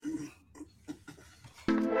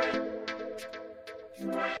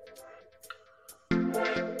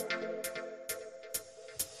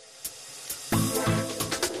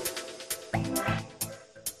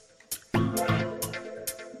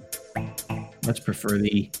much prefer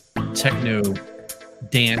the techno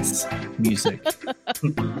dance music.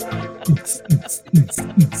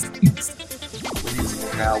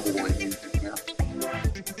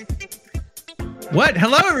 What?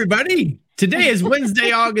 Hello, everybody. Today is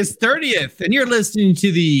Wednesday, August 30th, and you're listening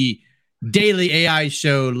to the Daily AI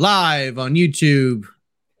Show live on YouTube,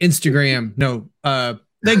 Instagram,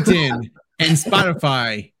 LinkedIn, and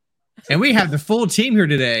Spotify. And we have the full team here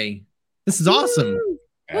today. This is awesome.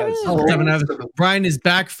 Brian is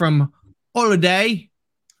back from holiday.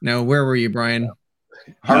 No, where were you, Brian?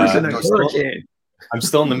 I'm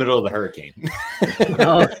still in the middle of the hurricane.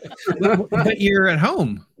 But you're at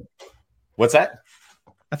home. What's that?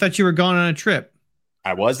 I thought you were gone on a trip.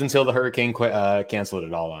 I was until the hurricane canceled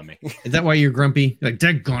it all on me. Is that why you're grumpy? You're like,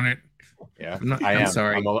 daggone it. Yeah, I'm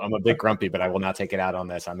sorry. I'm a bit grumpy, but I will not take it out on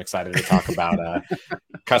this. I'm excited to talk about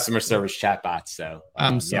customer service chatbots. So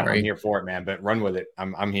I'm sorry. Yeah, I'm here for it, man. But run with it.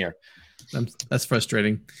 I'm here. That's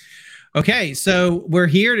frustrating. Okay, so we're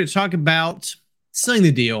here to talk about sealing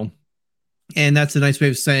the deal, and that's a nice way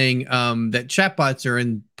of saying that chatbots are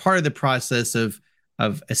in part of the process of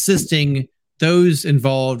assisting those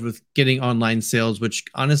involved with getting online sales. Which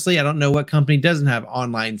honestly, I don't know what company doesn't have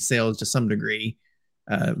online sales to some degree.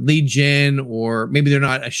 Lead gen, or maybe they're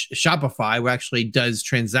not a Shopify who actually does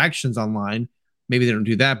transactions online. Maybe they don't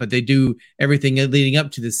do that, but they do everything leading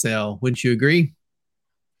up to the sale. Wouldn't you agree?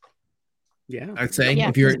 Yeah, I'd say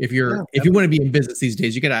if you want to be in business these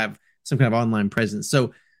days, you gotta have some kind of online presence.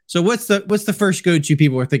 So what's the first go-to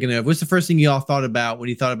people are thinking of? What's the first thing you all thought about when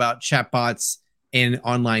you thought about chatbots and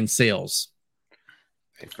online sales?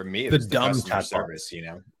 For me, it's the customer service. You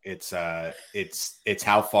know, it's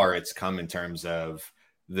how far it's come in terms of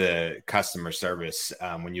the customer service.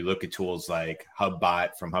 When you look at tools like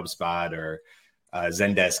HubBot from HubSpot or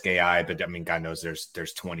Zendesk AI, but I mean, God knows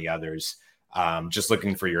there's 20 others. Just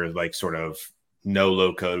looking for your like sort of no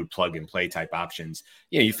low code plug and play type options.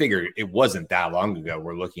 You figure it wasn't that long ago.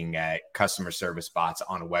 We're looking at customer service bots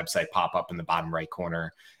on a website pop up in the bottom right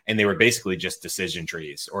corner, and they were basically just decision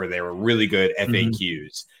trees, or they were really good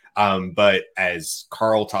FAQs. But as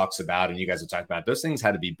Carl talks about, and you guys have talked about, those things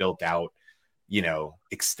had to be built out,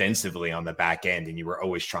 extensively on the back end, and you were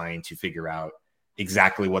always trying to figure out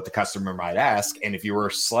exactly what the customer might ask. And if you were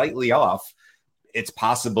slightly off, it's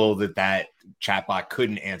possible that chatbot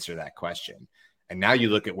couldn't answer that question. And now you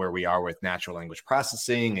look at where we are with natural language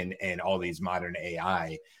processing and all these modern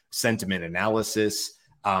AI, sentiment analysis,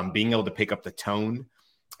 being able to pick up the tone.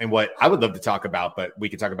 And what I would love to talk about, but we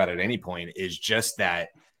could talk about at any point, is just that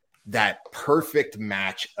perfect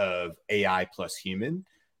match of AI plus human,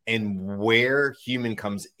 and where human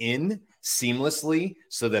comes in seamlessly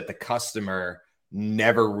so that the customer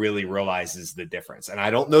never really realizes the difference. And I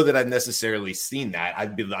don't know that I've necessarily seen that.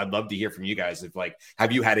 I'd love to hear from you guys. If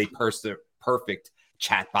have you had a perfect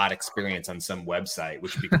chatbot experience on some website,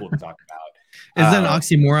 which would be cool to talk about. Is that an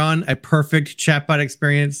oxymoron, a perfect chatbot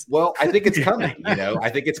experience? Well, I think it's coming, I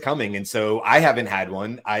think it's coming. And so I haven't had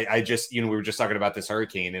one. I just, we were just talking about this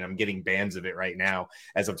hurricane, and I'm getting bands of it right now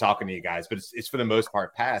as I'm talking to you guys, but it's for the most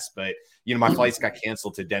part passed. But, my flights got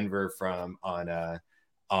canceled to Denver on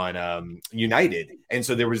United. And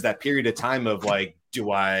so there was that period of time of like,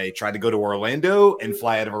 do I try to go to Orlando and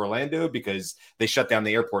fly out of Orlando, because they shut down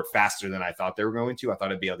the airport faster than I thought they were going to. I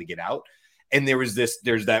thought I'd be able to get out. And there's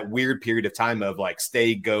that weird period of time of like,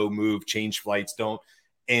 stay, go, move, change flights, don't.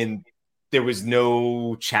 And there was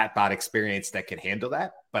no chatbot experience that could handle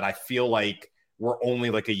that. But I feel like we're only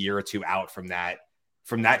like a year or two out from that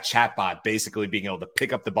chatbot basically being able to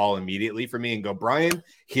pick up the ball immediately for me and go, Brian,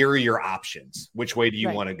 here are your options. Which way do you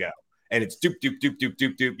want to go? And it's doop, doop, doop, doop,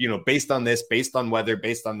 doop, doop, based on this, based on weather,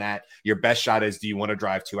 based on that. Your best shot is, do you want to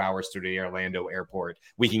drive 2 hours through the Orlando airport?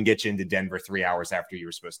 We can get you into Denver 3 hours after you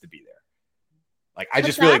were supposed to be there. Like, I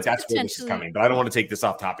just feel like that's where this is coming, but I don't want to take this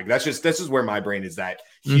off topic. This is where my brain is at.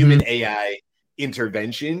 Human AI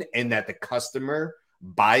intervention, and that the customer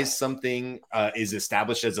buys something, is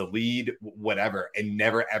established as a lead, whatever, and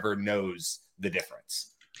never ever knows the difference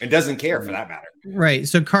and doesn't care for that matter. Right.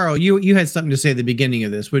 So Carl, you had something to say at the beginning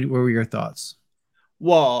of this. What were your thoughts?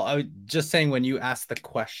 Well, I was just saying, when you asked the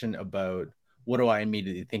question about what do I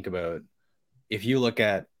immediately think about, if you look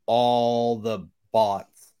at all the bots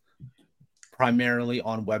primarily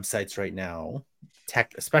on websites right now,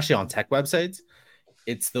 especially on tech websites,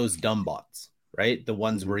 it's those dumb bots, right? The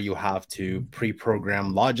ones where you have to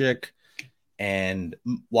pre-program logic. And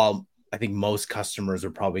while I think most customers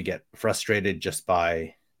would probably get frustrated just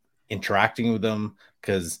by interacting with them,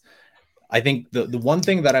 because I think the one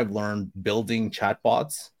thing that I've learned building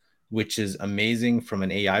chatbots, which is amazing from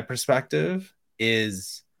an AI perspective,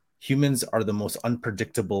 is humans are the most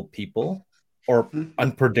unpredictable people or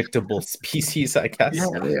unpredictable species, I guess.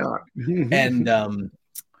 Yeah, they are. And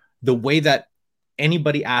the way that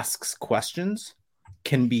anybody asks questions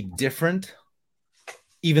can be different,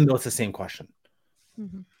 even though it's the same question.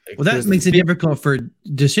 Mm-hmm. Well, that makes it difficult for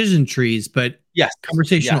decision trees, but yes,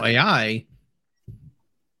 conversational AI,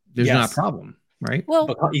 there's not a problem, right? Well,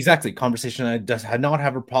 but exactly. Conversational AI does not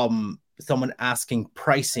have a problem. Someone asking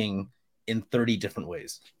pricing in 30 different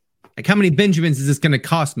ways. Like, how many Benjamins is this going to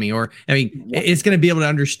cost me? Or, I mean, it's going to be able to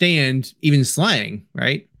understand even slang,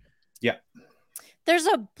 right? Yeah. There's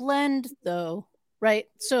a blend, though, right?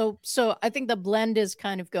 So I think the blend is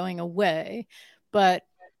kind of going away, but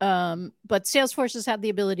Salesforce has had the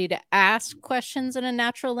ability to ask questions in a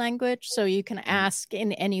natural language, so you can ask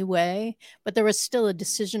in any way, but there was still a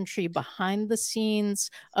decision tree behind the scenes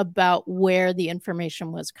about where the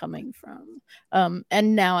information was coming from.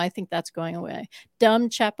 And now I think that's going away. Dumb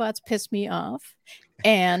chatbots piss me off.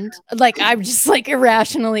 And like, I'm just like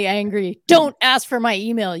irrationally angry. Don't ask for my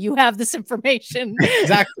email. You have this information.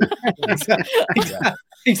 Exactly.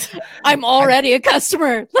 I'm already a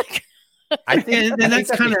customer. Like, I think, and that's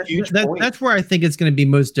kind of that's where I think it's going to be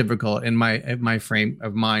most difficult in my frame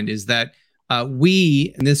of mind, is that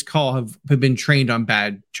we in this call have been trained on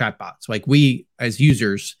bad chatbots. Like, we as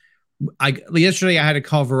users, yesterday I had to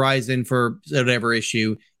call Verizon for whatever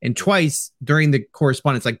issue, and twice during the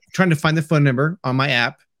correspondence, like trying to find the phone number on my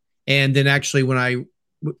app, and then actually when I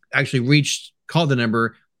called the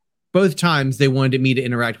number, both times they wanted me to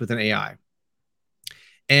interact with an AI,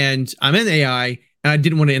 and I'm in AI. And I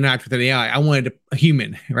didn't want to interact with an AI. I wanted a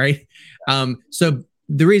human, right? So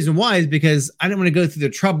the reason why is because I didn't want to go through the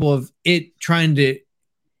trouble of it trying to.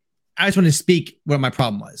 I just want to speak what my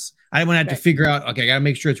problem was. I didn't want to have to figure out. Okay, I got to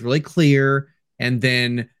make sure it's really clear. And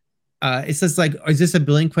then it's just like, is this a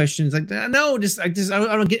billing question? It's like, no, I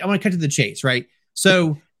want to cut to the chase, right?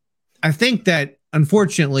 So I think that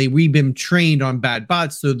unfortunately we've been trained on bad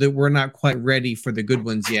bots, so that we're not quite ready for the good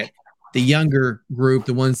ones yet. The younger group,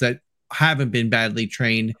 the ones that haven't been badly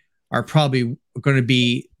trained, are probably going to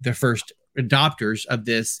be the first adopters of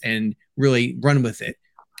this and really run with it,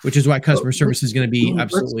 which is why customer service is going to be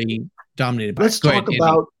absolutely dominated by. Let's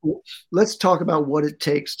talk about what it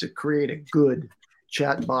takes to create a good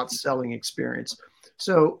chatbot selling experience.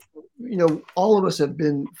 So, all of us have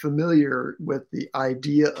been familiar with the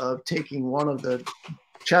idea of taking one of the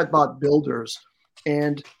chatbot builders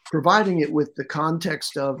and providing it with the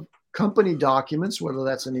context of company documents, whether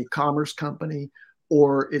that's an e-commerce company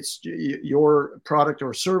or it's your product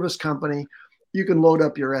or service company. You can load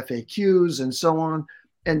up your FAQs and so on.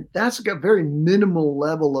 And that's a very minimal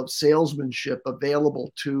level of salesmanship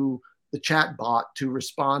available to the chatbot to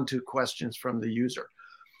respond to questions from the user.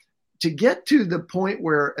 To get to the point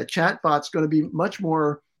where a chatbot's going to be much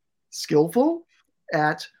more skillful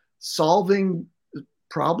at solving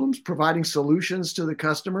problems, providing solutions to the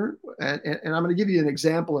customer. And I'm going to give you an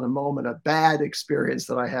example in a moment, a bad experience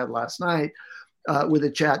that I had last night with a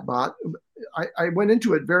chatbot. I went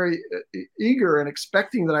into it very eager and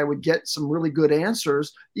expecting that I would get some really good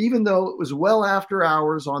answers, even though it was well after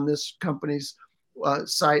hours on this company's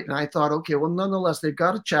site. And I thought, okay, well, nonetheless, they've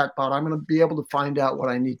got a chatbot. I'm going to be able to find out what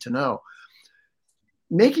I need to know.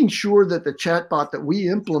 Making sure that the chatbot that we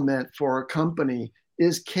implement for a company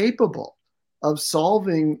is capable of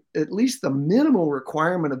solving at least the minimal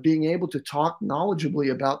requirement of being able to talk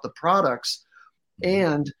knowledgeably about the products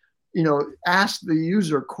and, ask the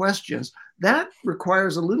user questions. That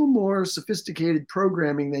requires a little more sophisticated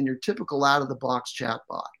programming than your typical out-of-the-box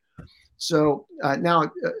chatbot. So now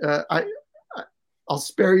I'll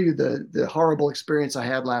spare you the horrible experience I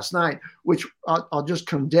had last night, which I'll just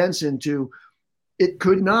condense into, it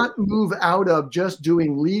could not move out of just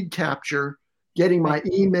doing lead capture, getting my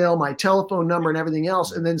email, my telephone number, and everything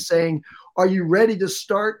else, and then saying, are you ready to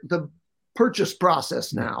start the purchase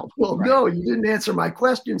process now? Well, no, you didn't answer my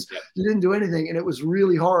questions. You didn't do anything. And it was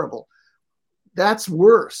really horrible. That's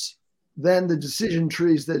worse than the decision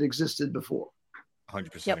trees that existed before.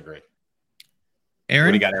 100% agree. Aaron?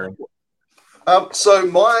 What do you got, Aaron? So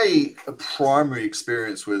my primary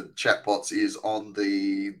experience with chatbots is on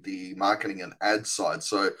the marketing and ad side.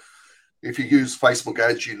 So if you use Facebook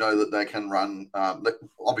ads, you know that they can run,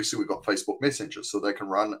 obviously we've got Facebook Messenger, so they can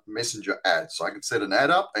run Messenger ads. So I can set an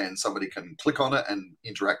ad up and somebody can click on it and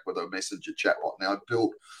interact with a Messenger chatbot. Now I've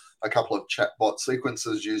built a couple of chatbot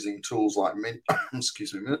sequences using tools like,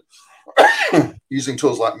 using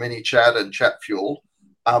tools like ManyChat and ChatFuel.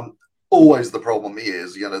 Always the problem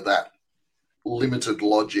is, that limited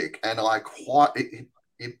logic. And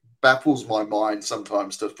it baffles my mind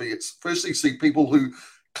sometimes to firstly see people who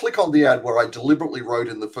click on the ad where I deliberately wrote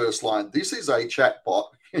in the first line, this is a chatbot.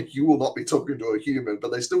 you will not be talking to a human,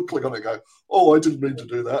 but they still click on it and go, oh, I didn't mean to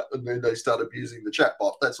do that. And then they start abusing the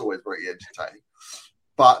chatbot. That's always very entertaining.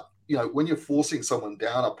 But, when you're forcing someone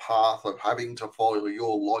down a path of having to follow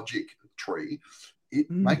your logic tree, it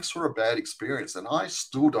makes for a bad experience. And I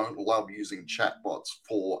still don't love using chatbots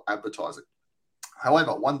for advertising.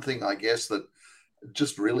 However, one thing I guess that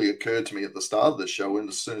just really occurred to me at the start of the show, and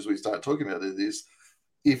as soon as we start talking about it, is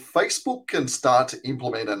if Facebook can start to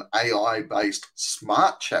implement an AI-based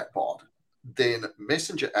smart chatbot, then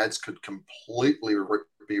messenger ads could completely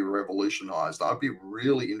be revolutionized. I'd be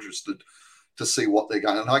really interested to see what they're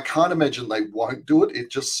going. And I can't imagine they won't do it.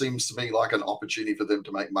 It just seems to me like an opportunity for them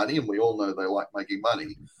to make money, and we all know they like making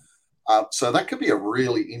money. So that could be a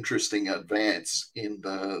really interesting advance in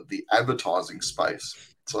the advertising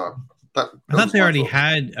space. So I thought they already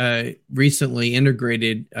had recently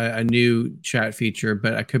integrated a new chat feature,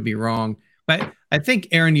 but I could be wrong. But I think,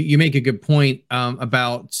 Aaron, you make a good point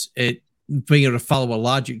about it being able to follow a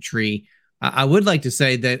logic tree. I would like to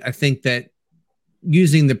say that I think that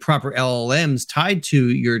using the proper LLMs tied to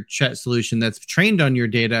your chat solution that's trained on your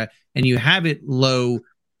data, and you have it low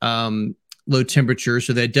temperature,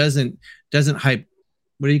 so that doesn't hype.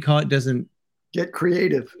 What do you call it? Doesn't get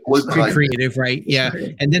creative. Creative, right? Yeah.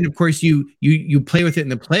 And then of course you play with it in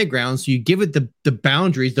the playground. So you give it the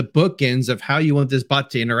boundaries, the bookends of how you want this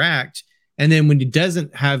bot to interact. And then when it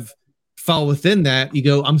doesn't fall within that, you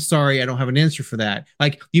go, I'm sorry, I don't have an answer for that.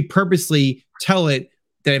 Like, you purposely tell it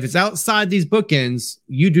that if it's outside these bookends,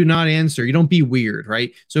 you do not answer. You don't be weird,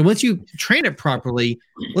 right? So once you train it properly,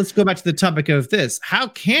 let's go back to the topic of this. How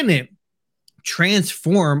can it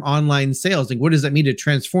transform online sales? Like, what does that mean to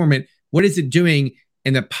transform it? What is it doing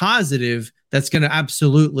in the positive that's going to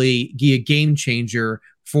absolutely be a game changer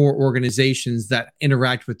for organizations that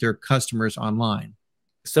interact with their customers online?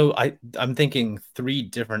 So I'm thinking 3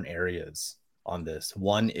 different areas on this.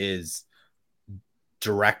 One is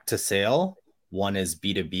direct to sale, one is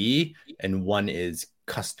B2B, and one is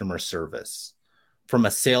customer service. From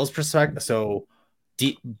a sales perspective, so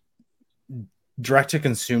direct to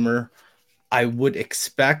consumer, I would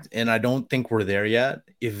expect, and I don't think we're there yet,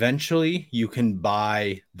 eventually you can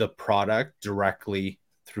buy the product directly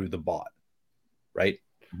through the bot, right?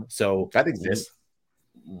 So that exists.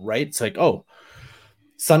 Right? It's like, oh,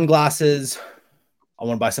 sunglasses. I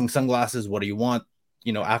want to buy some sunglasses. What do you want?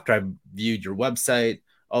 After I've viewed your website,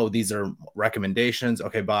 oh, these are recommendations.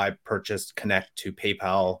 Okay, buy, purchase, connect to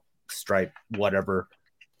PayPal, Stripe, whatever.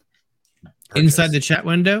 Purchase. Inside the chat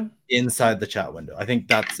window? Inside the chat window. I think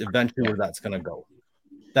that's eventually where that's going to go.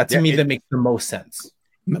 That to me, that makes the most sense.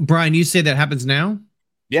 Brian, you say that happens now?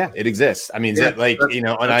 Yeah, it exists. I mean, and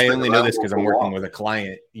I only know this because I'm working with a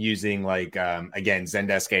client using again,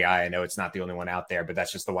 Zendesk AI. I know it's not the only one out there, but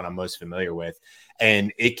that's just the one I'm most familiar with.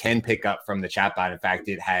 And it can pick up from the chatbot. In fact,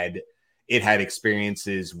 it had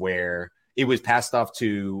experiences where it was passed off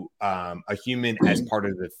to a human as part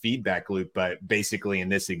of the feedback loop. But basically in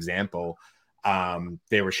this example,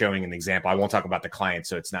 they were showing an example. I won't talk about the client,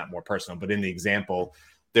 so it's not more personal, but in the example,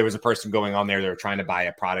 there was a person going on there. They were trying to buy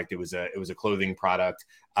a product. It was a clothing product.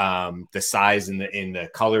 The size and the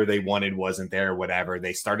color they wanted wasn't there, whatever.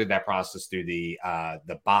 They started that process through the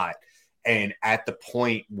bot. And at the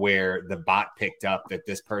point where the bot picked up that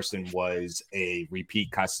this person was a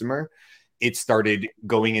repeat customer, it started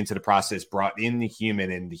going into the process, brought in the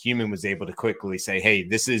human, and the human was able to quickly say, hey,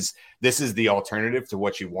 this is the alternative to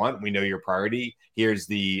what you want. We know your priority. Here's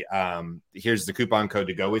the coupon code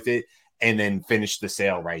to go with it, and then finish the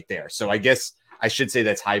sale right there. So I guess I should say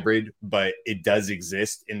that's hybrid, but it does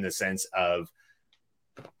exist in the sense of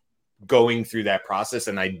going through that process.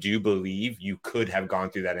 And I do believe you could have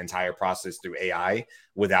gone through that entire process through AI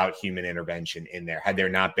without human intervention in there, had there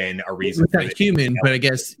not been a reason for it. Human, but I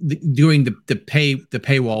guess doing the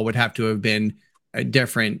paywall would have to have been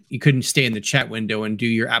different. You couldn't stay in the chat window and do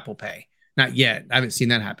your Apple Pay. Not yet. I haven't seen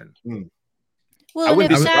that happen. Well, I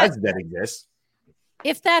wouldn't be surprised if that exists.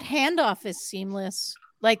 If that handoff is seamless,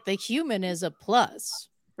 like the human is a plus,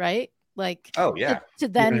 right? Like, oh yeah, to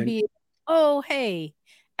then be, oh hey,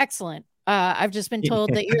 excellent. I've just been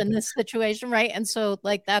told that you're in this situation, right? And so,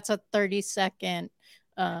 like, that's a 30-second.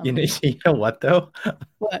 You know what though?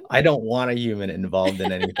 What? I don't want a human involved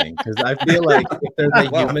in anything, because I feel like if there's a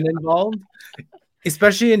human involved,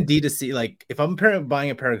 especially in D2C, like if I'm buying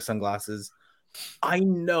a pair of sunglasses, I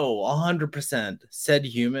know 100% said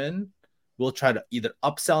human will try to either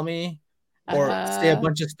upsell me or say a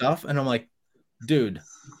bunch of stuff, and I'm like, dude,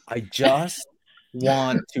 I just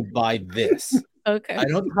want to buy this. Okay. I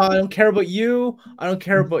don't care about you. I don't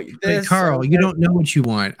care about this. Hey, Carl, you don't know what you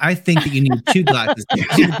want. I think that you need 2 glasses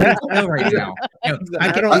right now.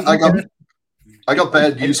 I got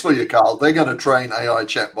bad news for you, Carl. They're going to train AI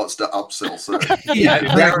chatbots to upsell. So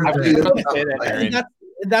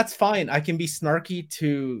that's fine. I can be snarky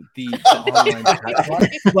to the online chatbot,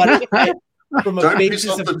 but from a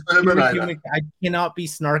basis of human, I cannot be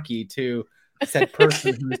snarky to said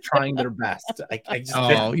person who's trying their best. I just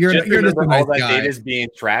you're just all that data is being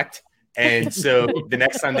tracked. And so the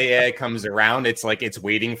next time the AI comes around, it's like it's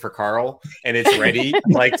waiting for Carl and it's ready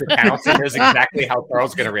like to pounce and knows exactly how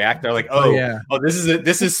Carl's going to react. They're like, oh, this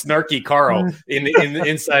is snarky Carl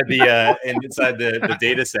inside the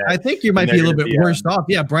data set. I think you might be a little bit worse off.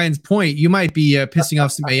 Yeah, Brian's point. You might be pissing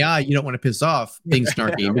off some AI you don't want to piss off being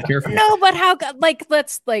snarky. Be careful. No, but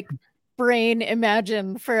let's brain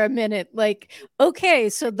imagine for a minute, like, okay,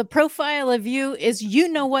 so the profile of you is, you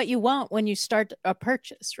know what you want when you start a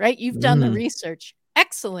purchase, right? You've done the research.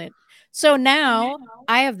 Excellent. So now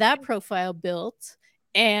I have that profile built,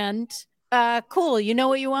 and cool, you know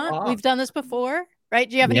what you want. We've done this before, right?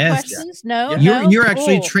 Do you have any questions? No, you're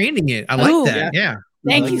actually training it. I like that. Yeah.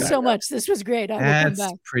 Thank you so much. This was great. That's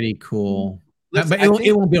pretty cool. But it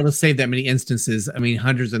won't be able to save that many instances. I mean,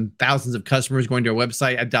 hundreds and thousands of customers going to a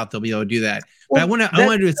website. I doubt they'll be able to do that. Well, but I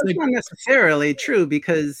want to do it. That's not necessarily true,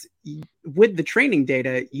 because with the training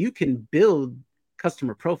data, you can build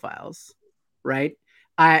customer profiles, right?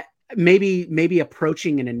 Maybe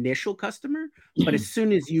approaching an initial customer, but as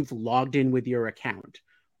soon as you've logged in with your account,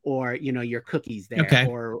 or your cookies there,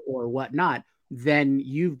 or whatnot, then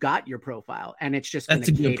you've got your profile, and it's just that's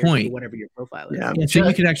a good point. Whatever your profile is. Yeah. So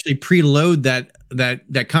you can actually preload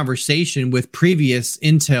that conversation with previous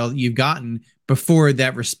intel you've gotten before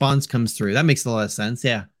that response comes through. That makes a lot of sense.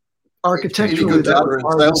 Yeah. Architecturally,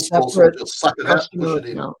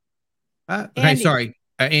 okay, sorry,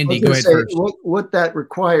 Andy, go ahead first. What that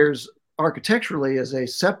requires architecturally is a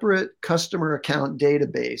separate customer account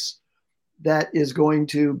database that is going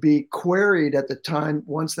to be queried at the time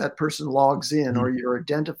once that person logs in, or you're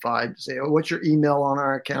identified. Say, oh, what's your email on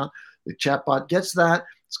our account? The chatbot gets that.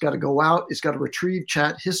 It's got to go out. It's got to retrieve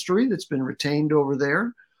chat history that's been retained over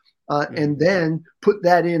there, and then put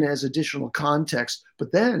that in as additional context.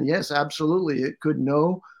 But then, yes, absolutely, it could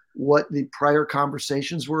know what the prior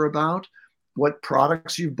conversations were about, what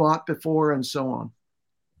products you've bought before, and so on.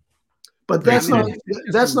 But that's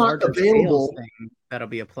not available. That'll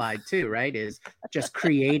be applied too, right? Is just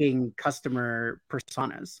creating customer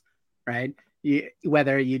personas, right?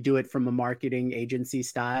 Whether you do it from a marketing agency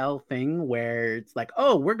style thing where it's like,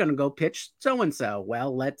 oh, we're going to go pitch so-and-so.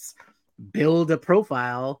 Well, let's build a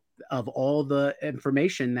profile of all the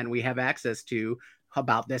information that we have access to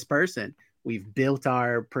about this person. We've built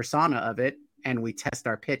our persona of it, and we test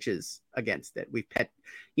our pitches against it.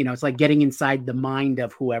 It's like getting inside the mind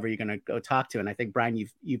of whoever you're going to go talk to. And I think, Brian,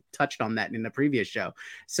 you've touched on that in the previous show.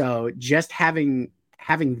 So just having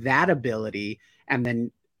that ability, and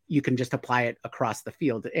then you can just apply it across the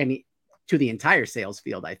field to the entire sales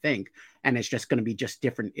field, I think. And it's just going to be just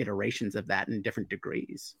different iterations of that in different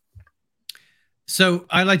degrees. So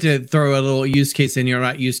I'd like to throw a little use case in here,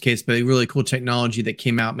 not use case, but a really cool technology that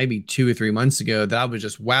came out maybe 2 or 3 months ago that I was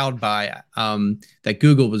just wowed by, that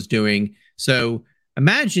Google was doing. So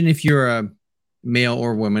imagine if you're a male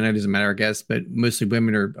or woman, it doesn't matter, I guess, but mostly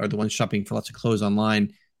women are the ones shopping for lots of clothes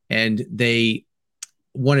online, and they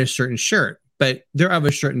want a certain shirt, but they're of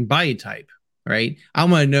a certain body type, right? I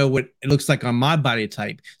want to know what it looks like on my body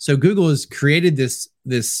type. So Google has created this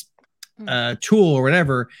tool or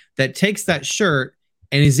whatever that takes that shirt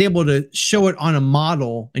and is able to show it on a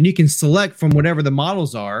model, and you can select from whatever the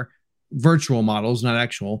models are, virtual models, not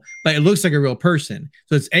actual, but it looks like a real person.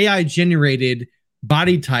 So it's AI generated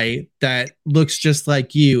body type that looks just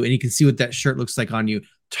like you, and you can see what that shirt looks like on you.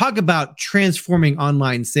 Talk about transforming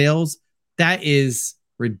online sales. That is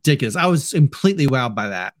ridiculous. I was completely wowed by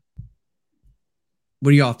that.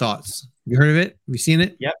 What are y'all thoughts? You heard of it? Have you seen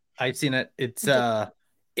it? Yep, I've seen it. It's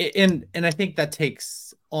and I think that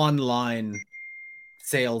takes online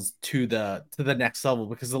sales to the next level,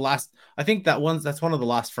 because that's one of the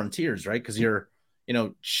last frontiers, right? Because you're,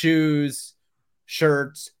 shoes,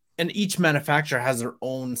 shirts, and each manufacturer has their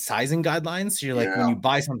own sizing guidelines. So you're like, when you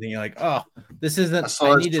buy something, you're like, oh, this isn't. A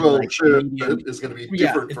size 12 shirt is going to be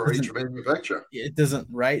different for each manufacturer. It doesn't,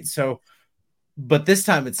 right? So, but this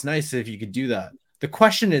time it's nice if you could do that. The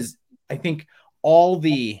question is, I think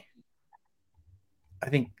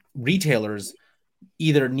retailers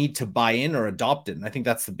either need to buy in or adopt it. And I think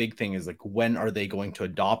that's the big thing, is like, when are they going to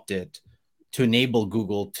adopt it to enable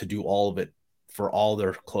Google to do all of it for all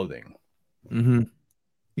their clothing? Mm-hmm.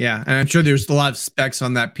 Yeah, and I'm sure there's a lot of specs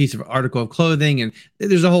on that piece of article of clothing, and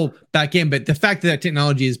there's a whole back end. But the fact that that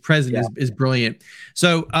technology is present is brilliant.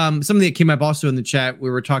 So, something that came up also in the chat, we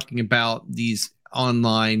were talking about these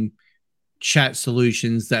online chat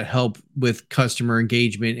solutions that help with customer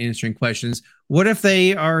engagement, answering questions. What if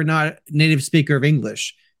they are not native speaker of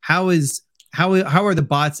English? How are the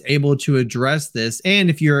bots able to address this? And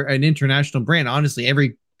if you're an international brand, honestly,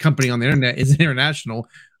 every company on the internet is international.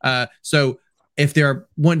 So if they're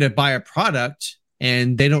wanting to buy a product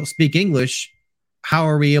and they don't speak English, how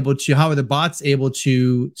are the bots able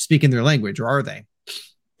to speak in their language, or are they?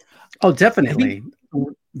 Oh, definitely.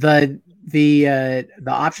 The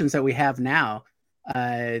options that we have now,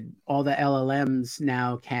 all the LLMs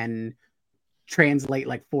now can translate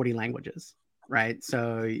like 40 languages, right?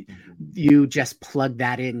 So you just plug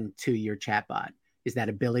that into your chatbot, is that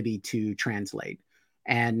ability to translate.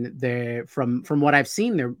 And they're from what I've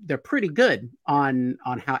seen, they're pretty good on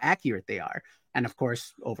how accurate they are. And of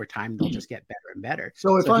course, over time, they'll just get better and better.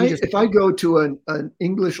 So if I go to an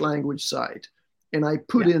English language site and I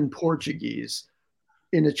put in Portuguese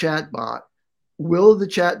in a chatbot, will the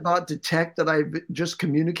chatbot detect that I've just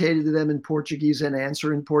communicated to them in Portuguese and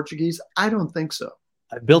answer in Portuguese? I don't think so.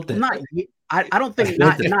 I built it. I don't think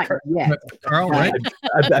not yet. Carl, right?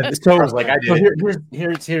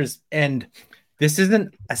 Here's and this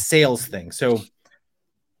isn't a sales thing. So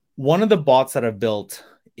one of the bots that I've built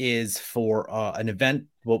is for an event.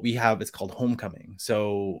 What we have is called Homecoming.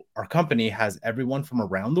 So our company has everyone from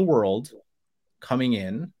around the world coming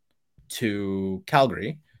in to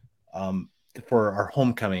Calgary for our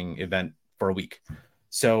homecoming event for a week.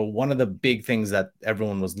 So one of the big things that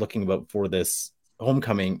everyone was looking about for this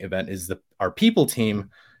homecoming event is our people team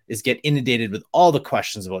is get inundated with all the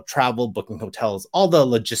questions about travel, booking hotels, all the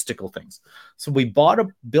logistical things. So we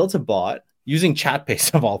built a bot using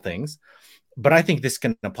Chatbase of all things, but I think this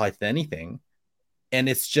can apply to anything. And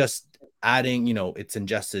it's just adding, it's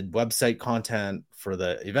ingested website content for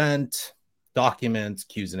the event, documents,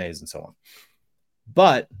 Q's and A's, and so on.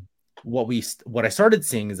 But what I started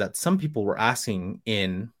seeing is that some people were asking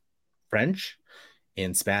in French,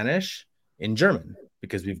 in Spanish, in German,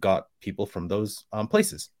 because we've got people from those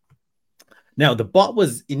places. Now, the bot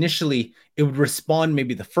was initially, it would respond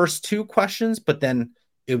maybe the first two questions, but then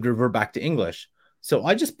it would revert back to English. So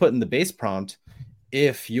I just put in the base prompt,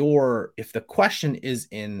 if the question is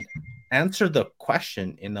answer the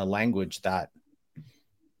question in a language that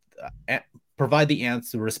provide the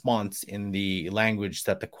answer response in the language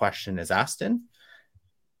that the question is asked in.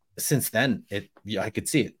 Since then, I could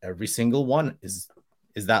see it. Every single one is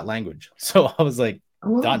that language. So I was like,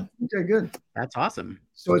 done. Okay, good. That's awesome.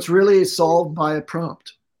 So it's really solved by a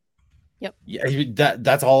prompt. Yep. Yeah,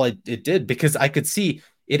 that's all it did, because I could see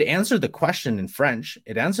it answered the question in French,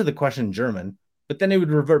 it answered the question in German, but then it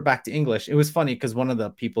would revert back to English. It was funny because one of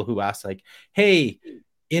the people who asked, like, hey,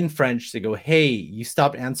 in French, they go, hey, you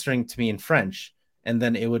stopped answering to me in French. And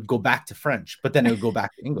then it would go back to French, but then it would go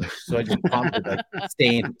back to English. So I just prompted, like,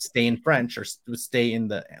 stay in French or stay in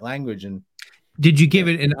the language. And did you give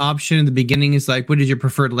it an option in the beginning? It's like, what is your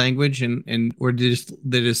preferred language? And or did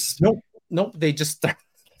they just Nope. They just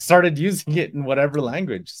started using it in whatever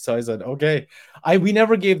language. So I said, okay. We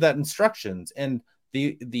never gave that instructions. And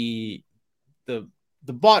the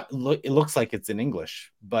bot it looks like it's in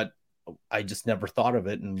English, but I just never thought of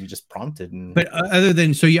it, and we just prompted. But other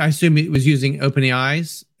than, I assume it was using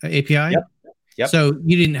OpenAI's API. Yep. So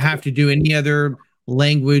you didn't have to do any other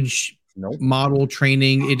language model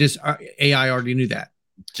training. It just AI already knew that.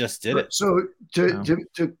 Just did it. So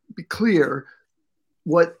to be clear,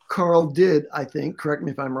 what Carl did, I think, correct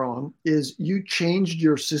me if I'm wrong, is you changed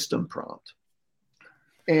your system prompt.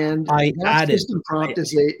 And system prompt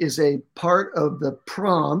is a part of the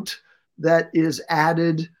prompt that is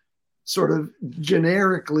added sort of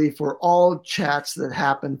generically for all chats that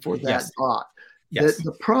happen for that bot. Yes.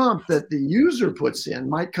 The prompt that the user puts in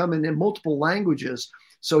might come in multiple languages.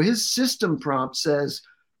 So his system prompt says,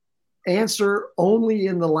 answer only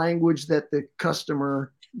in the language that the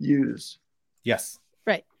customer use. Yes.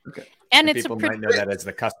 Right. Okay. And so it's people might know that as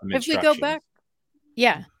the custom if instruction. we go back,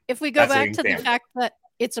 if we go back to the fact that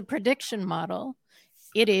it's a prediction model,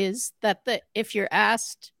 it is that if you're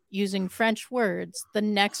asked using French words, the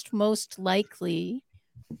next most likely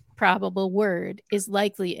probable word is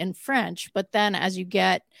likely in French. But then as you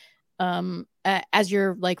get, as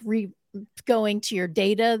you're like going to your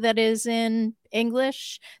data that is in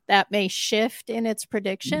English, that may shift in its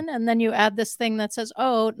prediction. And then you add this thing that says,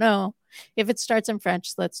 oh, no, if it starts in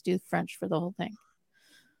French, let's do French for the whole thing.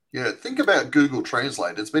 Yeah, think about Google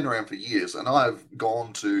Translate. It's been around for years, and I've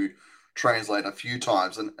gone to translate a few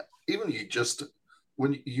times. And even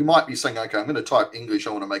when you might be saying, okay, I'm going to type English, I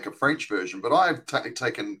want to make a French version, but I've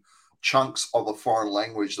taken chunks of a foreign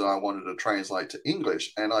language that I wanted to translate to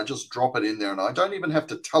English, and I just drop it in there, and I don't even have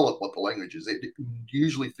to tell it what the language is. It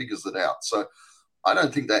usually figures it out. So I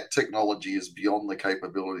don't think that technology is beyond the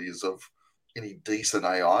capabilities of any decent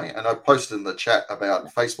AI. And I posted in the chat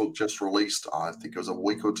about Facebook just released, I think it was a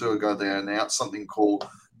week or two ago, they announced something called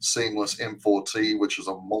Seamless M4T, which is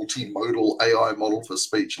a multimodal AI model for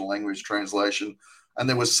speech and language translation. And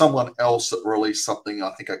there was someone else that released something,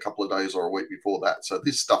 I think, a couple of days or a week before that. So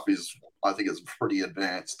this stuff is, I think, it's pretty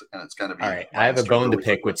advanced, and it's going to be. All right, I have a bone to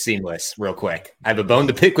pick with Seamless real quick. I have a bone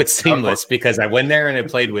to pick with Seamless because I went there and I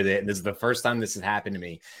played with it, and this is the first time this has happened to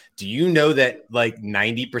me. Do you know that like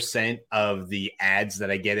 90% of the ads that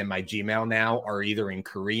I get in my Gmail now are either in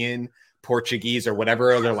Korean, Portuguese, or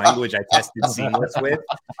whatever other language I tested Seamless with?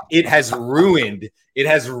 It has ruined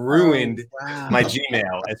my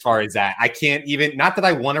Gmail as far as that. I can't even, not that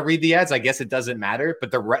I want to read the ads, I guess it doesn't matter,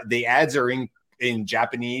 but the ads are in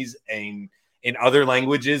Japanese and in other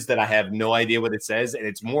languages that I have no idea what it says, and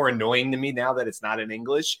it's more annoying to me now that it's not in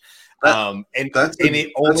English. That's an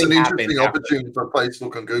interesting opportunity for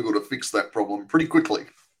Facebook and Google to fix that problem pretty quickly.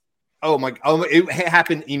 Oh my! Oh, it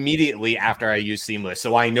happened immediately after I used Seamless,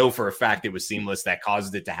 so I know for a fact it was Seamless that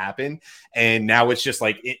caused it to happen. And now it's just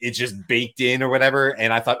like it's just baked in or whatever.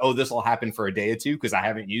 And I thought, oh, this will happen for a day or two because I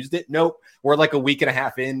haven't used it. Nope, we're like a week and a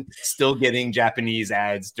half in, still getting Japanese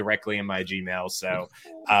ads directly in my Gmail. So,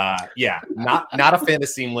 yeah, not a fan of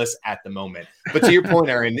Seamless at the moment. But to your point,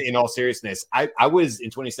 Aaron, in all seriousness, I was in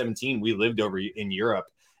 2017. We lived over in Europe.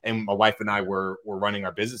 And my wife and I were running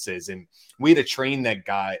our businesses, and we had a train that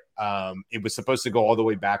got it was supposed to go all the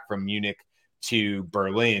way back from Munich to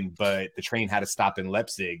Berlin, but the train had to stop in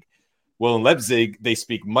Leipzig. Well, in Leipzig, they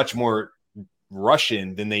speak much more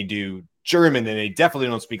Russian than they do German, and they definitely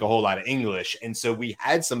don't speak a whole lot of English. And so we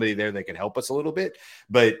had somebody there that could help us a little bit.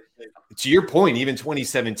 But to your point, even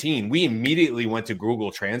 2017, we immediately went to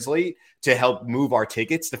Google Translate to help move our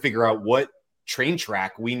tickets to figure out what train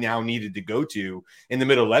track we now needed to go to in the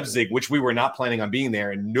middle of Leipzig, which we were not planning on being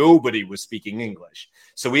there, and nobody was speaking English.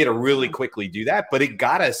 So we had to really quickly do that, but it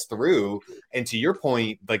got us through. And to your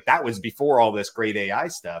point, like that was before all this great AI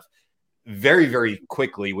stuff, very, very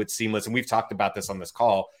quickly with Seamless. And we've talked about this on this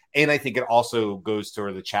call. And I think it also goes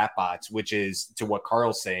toward the chatbots, which is to what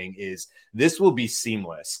Carl's saying is this will be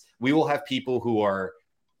seamless. We will have people who are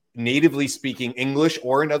natively speaking English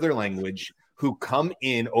or another language who come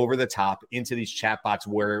in over the top into these chatbots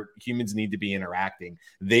where humans need to be interacting.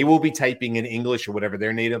 They will be typing in English or whatever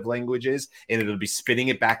their native language is, and it'll be spitting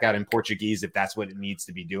it back out in Portuguese if that's what it needs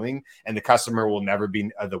to be doing. And the customer will never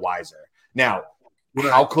be the wiser. Now,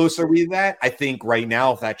 how close are we to that? I think right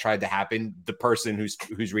now, if that tried to happen, the person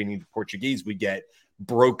who's reading the Portuguese would get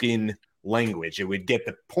broken language. It would get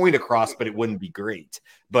the point across, but it wouldn't be great.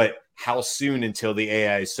 But how soon until the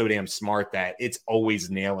AI is so damn smart that it's always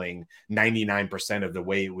nailing 99% of the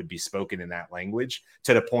way it would be spoken in that language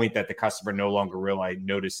to the point that the customer no longer really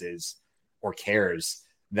notices or cares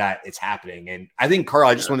that it's happening? And I think, Carl,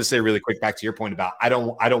 I just want to say really quick back to your point about I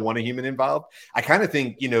don't want a human involved. I kind of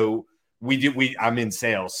think, I'm in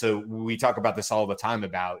sales, so we talk about this all the time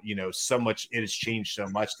about, so much, it has changed so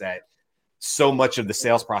much that so much of the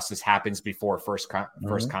sales process happens before first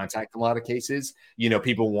contact. In a lot of cases,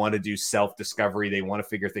 people want to do self-discovery. They want to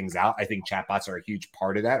figure things out. I think chatbots are a huge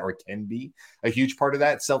part of that, or can be a huge part of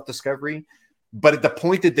that self-discovery. But at the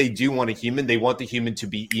point that they do want a human, they want the human to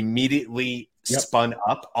be immediately spun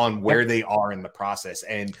up on where they are in the process.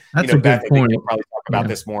 And, that's a good point. We'll probably talk about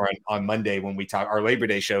this more on Monday when we talk. Our Labor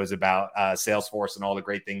Day show is about Salesforce and all the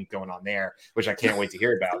great things going on there, which I can't wait to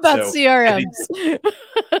hear about. CRMs.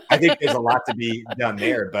 I think there's a lot to be done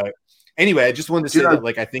there. But anyway, I just wanted to say that,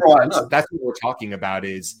 like, I think that's what we're talking about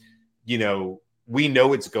is, we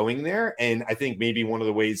know it's going there. And I think maybe one of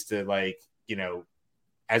the ways to, like,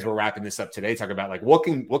 as we're wrapping this up today, talk about like what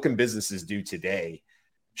can businesses do today?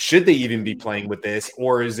 Should they even be playing with this,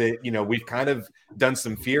 or is it we've kind of done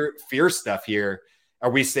some fear stuff here? Are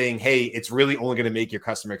we saying, hey, it's really only going to make your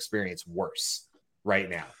customer experience worse right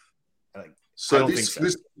now? Like, so I don't think so.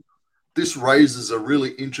 This raises a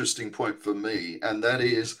really interesting point for me, and that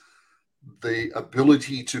is the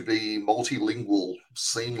ability to be multilingual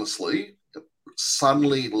seamlessly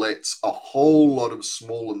suddenly lets a whole lot of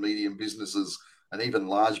small and medium businesses and even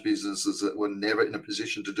large businesses that were never in a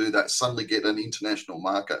position to do that suddenly get an international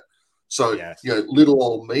market. So, little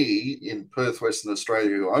old me in Perth, Western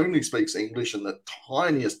Australia, who only speaks English and the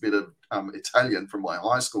tiniest bit of Italian from my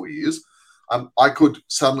high school years, I could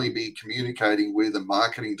suddenly be communicating with and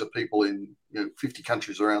marketing to people in 50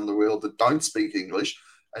 countries around the world that don't speak English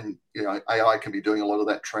and AI can be doing a lot of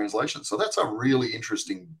that translation. So that's a really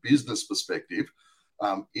interesting business perspective.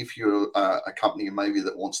 If you're a company maybe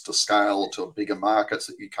that wants to scale to bigger markets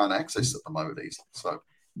that you can't access at the moment easily. So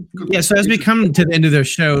yeah. So as we come to the end of the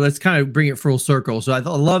show, let's kind of bring it full circle. So I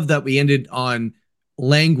love that we ended on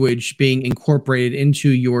language being incorporated into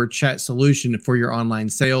your chat solution for your online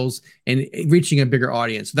sales and reaching a bigger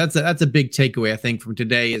audience. So that's a big takeaway, I think, from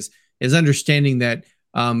today is understanding that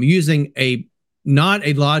using not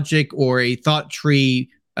a logic or a thought tree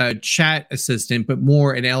chat assistant, but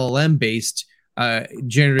more an LLM based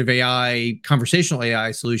generative AI, conversational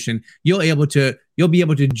AI solution, you'll be able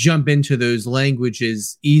to jump into those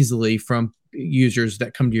languages easily from users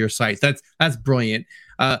that come to your sites. That's brilliant.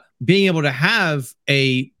 Being able to have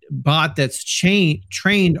a bot that's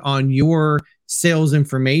trained on your sales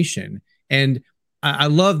information. And I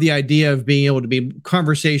love the idea of being able to be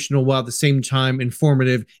conversational while at the same time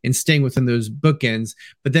informative and staying within those bookends.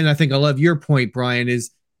 But then I think I love your point, Brian,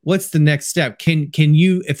 is what's the next step? Can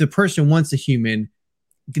you, if the person wants a human,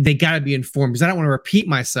 they got to be informed, because I don't want to repeat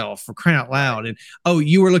myself for crying out loud. And, oh,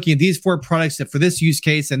 you were looking at these 4 products for this use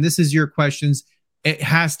case, and this is your questions. It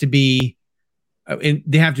has to be, and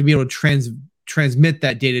they have to be able to transmit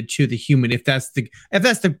that data to the human if that's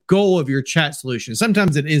the goal of your chat solution.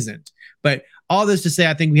 Sometimes it isn't. But all this to say,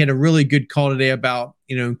 I think we had a really good call today about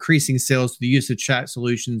increasing sales through the use of chat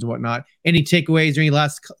solutions and whatnot. Any takeaways or any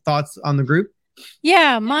last thoughts on the group?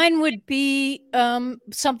 Yeah, mine would be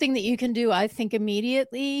something that you can do, I think,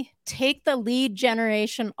 immediately. Take the lead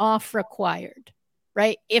generation off required,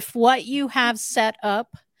 right? If what you have set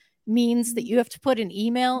up means that you have to put an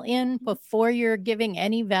email in before you're giving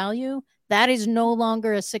any value, that is no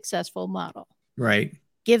longer a successful model. Right.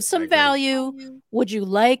 Give some value. Would you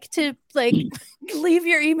like to leave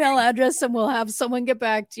your email address and we'll have someone get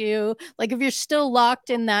back to you? Like, if you're still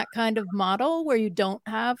locked in that kind of model where you don't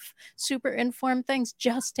have super informed things,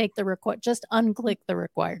 just take just unclick the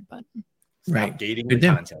required button. Right. Gating the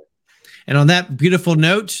content. And on that beautiful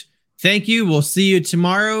note, thank you. We'll see you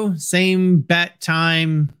tomorrow. Same bat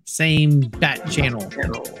time, same bat channel.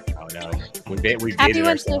 Oh no, we dated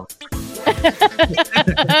ourselves.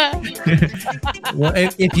 Well,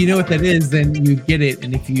 if you know what that is, then you get it.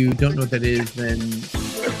 And if you don't know what that is, then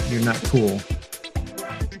you're not cool.